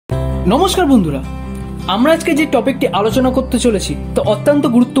নমস্কার বন্ধুরা, আমরা আজকে যে টপিকটি আলোচনা করতে চলেছি তা অত্যন্ত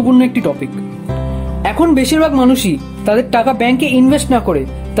গুরুত্বপূর্ণ একটি টপিক। এখন বেশিরভাগ মানুষই তাদের টাকা ব্যাংকে ইনভেস্ট না করে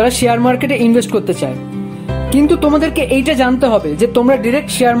তারা শেয়ার মার্কেটে ইনভেস্ট করতে চায়। কিন্তু তোমাদেরকে এইটা জানতে হবে যে তোমরা ডিরেক্ট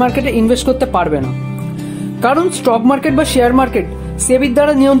শেয়ার মার্কেটে ইনভেস্ট করতে পারবে না, কারণ স্টক মার্কেট বা শেয়ার মার্কেট সেবির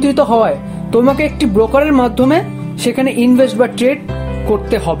দ্বারা নিয়ন্ত্রিত হওয়ায় তোমাকে একটি ব্রোকারের মাধ্যমে সেখানে ইনভেস্ট বা ট্রেড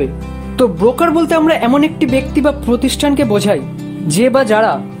করতে হবে। তো ব্রোকার বলতে আমরা এমন একটি ব্যক্তি বা প্রতিষ্ঠানকে বোঝাই যে বা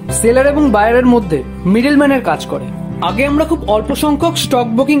যারা সেলার এবং বায়ারের মধ্যে মিডলম্যানের কাজ করে। আগে আমরা খুব অল্প সংখ্যক স্টক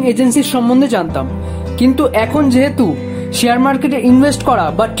ব্রোকিং এজেন্সির সম্বন্ধে জানতাম, কিন্তু এখন যেহেতু শেয়ার মার্কেটে ইনভেস্ট করা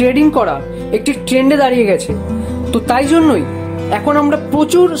বা ট্রেডিং করা একটি ট্রেন্ডে দাঁড়িয়ে গেছে, তো তাই জন্যই এখন আমরা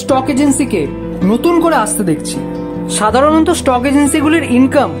প্রচুর স্টক এজেন্সিকে নতুন করে আসতে দেখছি। সাধারণত স্টক এজেন্সিগুলির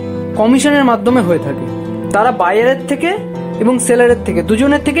ইনকাম কমিশনের মাধ্যমে হয়ে থাকে। তারা বায়ারের থেকে এবং সেলারের থেকে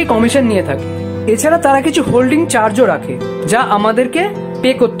দুজনের থেকেই কমিশন নিয়ে থাকে। এছাড়া তারা কিছু হোল্ডিং চার্জও রাখে, যা আমাদেরকে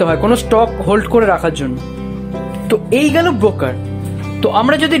পে করতে হয় কোনো স্টক হোল্ড করে রাখার জন্য। তো এই গেল ব্রোকার। তো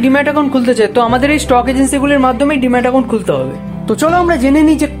আমরা যদি ডিম্যাট অ্যাকাউন্ট খুলতে চাই, তো আমাদের এই স্টক এজেন্সিগুলির মাধ্যমেই ডিম্যাট অ্যাকাউন্ট খুলতে হবে। তো চলো আমরা জেনে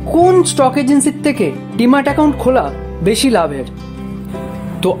নিই যে কোন স্টক এজেন্সির থেকে ডিম্যাট অ্যাকাউন্ট খোলা বেশি লাভের।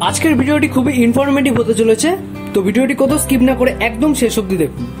 তো আজকের ভিডিওটি খুবই ইনফরমেটিভ হতে চলেছে, তো ভিডিওটি কোথাও স্কিপ না করে একদম শেষ অবধি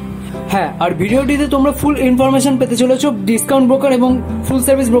দেখুন। হ্যাঁ, আর ভিডিওটিতে তোমরা ফুল ইনফরমেশন পেতে চলেছো ডিসকাউন্ট ব্রোকার এবং ফুল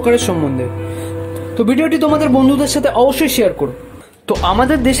সার্ভিস ব্রোকারের সম্বন্ধে। তো ভিডিওটি তোমাদের বন্ধুদের সাথে অবশ্যই শেয়ার করো। তো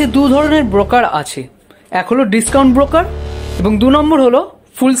আমাদের দেশে দু ধরনের ব্রোকার আছে, এক হলো ডিসকাউন্ট ব্রোকার এবং 2 নম্বর হলো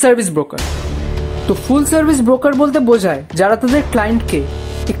ফুল সার্ভিস ব্রোকার। তো ফুল সার্ভিস ব্রোকার বলতে বোঝায় যারা তাদের ক্লায়েন্টকে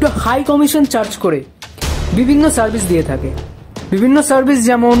একটু হাই কমিশন চার্জ করে বিভিন্ন সার্ভিস দিয়ে থাকে। বিভিন্ন সার্ভিস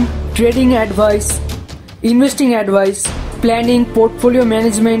যেমন trading advice, investing advice, planning, portfolio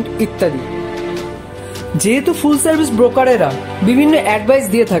management ইত্যাদি। যেহেতু ফুল সার্ভিস ব্রোকারেরা বিভিন্ন অ্যাডভাইস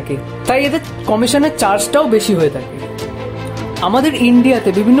দিয়ে থাকে, তাই এদের কমিশনের চার্জটাও বেশি হয়ে থাকে। আমাদের ইন্ডিয়াতে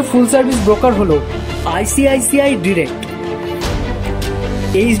বিভিন্ন ফুল সার্ভিস ব্রোকার হলো ICICI direct,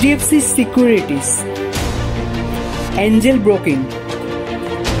 HDFC securities, Angel broking,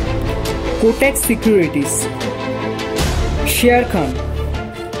 Kotak securities, sharekhan,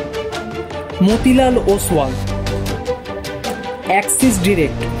 Motilal Oswal, Axis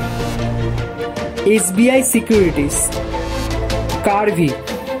direct, SBI securities, কারভি,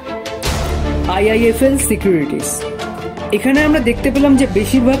 IIFL securities. এখানে আমরা দেখতে পেলাম যে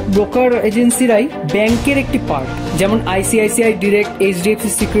বেশিরভাগ ব্রোকার এজেন্সিরাই ব্যাংকের একটি পার্ট, যেমন ICICI direct, HDFC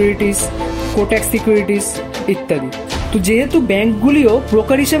securities, Kotak securities ইত্যাদি। তো যেহেতু ব্যাংকগুলিও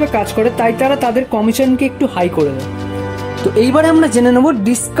ব্রোকার হিসেবে কাজ করে, তাই তারা তাদের কমিশনকে একটু হাই করে দেয়। তো এইবারে আমরা জেনে নেব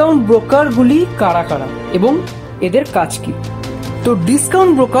ডিসকাউন্ট ব্রোকারগুলি কারা কারা এবং এদের কাজ কি। তো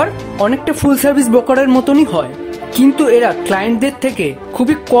ডিসকাউন্ট ব্রোকার অনেকটা ফুল সার্ভিস ব্রোকারের মতনই হয়, কিন্তু এরা ক্লায়েন্টদের থেকে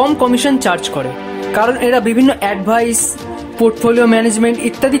খুবই কম কমিশন চার্জ করে, কারণ এরা বিভিন্ন অ্যাডভাইস, পোর্টফোলিও ম্যানেজমেন্ট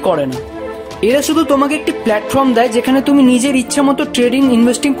ইত্যাদি করে না। এরা শুধু তোমাকে একটি প্ল্যাটফর্ম দেয় যেখানে তুমি নিজের ইচ্ছা মতো ট্রেডিং,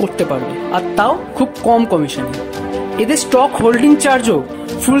 ইনভেস্টিং করতে পারবে, আর তাও খুব কম কমিশনে। এদের স্টক হোল্ডিং চার্জও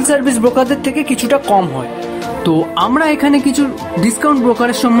ফুল সার্ভিস ব্রোকারদের থেকে কিছুটা কম হয়। তো আমরা এখানে কিছু ডিসকাউন্ট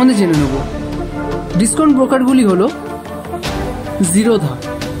ব্রোকারের সম্বন্ধে জেনে নেব। ডিসকাউন্ট ব্রোকারগুলি হলো zerodha,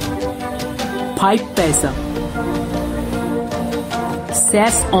 5 paisa,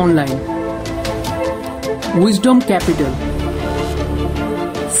 SAS online, wisdom capital,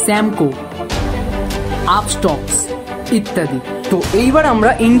 Samco, Upstox ইত্যাদি। তো এইবার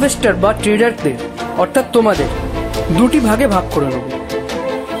আমরা ইনভেস্টর বা ট্রেডারদের অর্থাৎ তোমাদের দুটি ভাগে ভাগ করে নেব।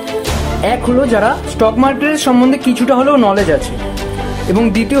 এক হলো যারা স্টক মার্কেটের সম্বন্ধে কিছুটা হলেও নলেজ আছে, এবং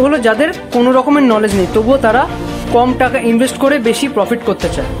দ্বিতীয় হলো যাদের কোনো রকমের নলেজ নেই, তবুও তারা কম টাকা ইনভেস্ট করে বেশি প্রফিট করতে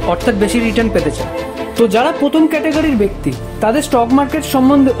চায়, অর্থাৎ বেশি রিটার্ন পেতে চায়। তো যারা প্রথম ক্যাটাগরির ব্যক্তি, তাদের স্টক মার্কেট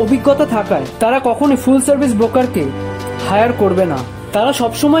সম্বন্ধে অভিজ্ঞতা থাকায় তারা কখনোই ফুল সার্ভিস ব্রোকারকে হায়ার করবে না। তারা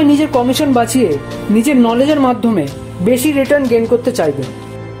সবসময় নিজের কমিশন বাঁচিয়ে নিজের নলেজের মাধ্যমে বেশি রিটার্ন গেইন করতে চাইবে।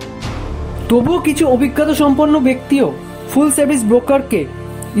 তবুও কিছু অভিজ্ঞতা সম্পন্ন ব্যক্তিও ফুল সার্ভিস ব্রোকারকে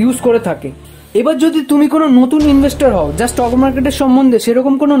ইউজ করে থাকে। এবার যদি তুমি কোনো নতুন ইনভেস্টর হও, যা স্টক মার্কেটের সম্বন্ধে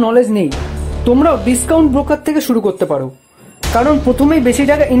সেরকম কোনো নলেজ নেই, তোমরাও ডিসকাউন্ট ব্রোকার থেকে শুরু করতে পারো, কারণ প্রথমেই বেশি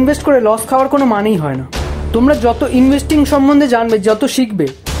টাকা ইনভেস্ট করে লস খাওয়ার কোনো মানেই হয় না। তোমরা যত ইনভেস্টিং সম্বন্ধে জানবে, যত শিখবে,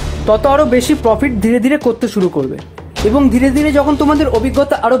 তত আরো বেশি প্রফিট ধীরে ধীরে করতে শুরু করবে, এবং ধীরে ধীরে যখন তোমাদের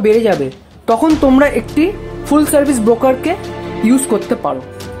অভিজ্ঞতা আরো বেড়ে যাবে, তখন তোমরা একটি ফুল সার্ভিস ব্রোকারকে ইউজ করতে পারো।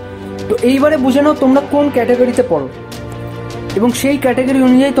 তো এইবারে বুঝে নাও তোমরা কোন ক্যাটাগরিতে পড়ো এবং সেই ক্যাটাগরি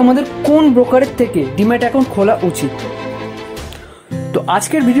অনুযায়ী তোমাদের কোন ব্রোকারের থেকে ডিম্যাট অ্যাকাউন্ট খোলা উচিত। তো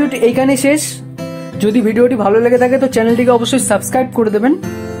আজকের ভিডিওটি এইখানে শেষ। যদি ভিডিওটি ভালো লেগে থাকে তো চ্যানেলটিকে অবশ্যই সাবস্ক্রাইব করে দেবেন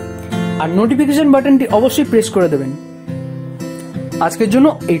আর নোটিফিকেশন বাটনটি অবশ্যই প্রেস করে দেবেন। আজকের জন্য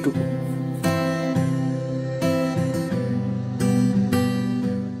এইটুকু।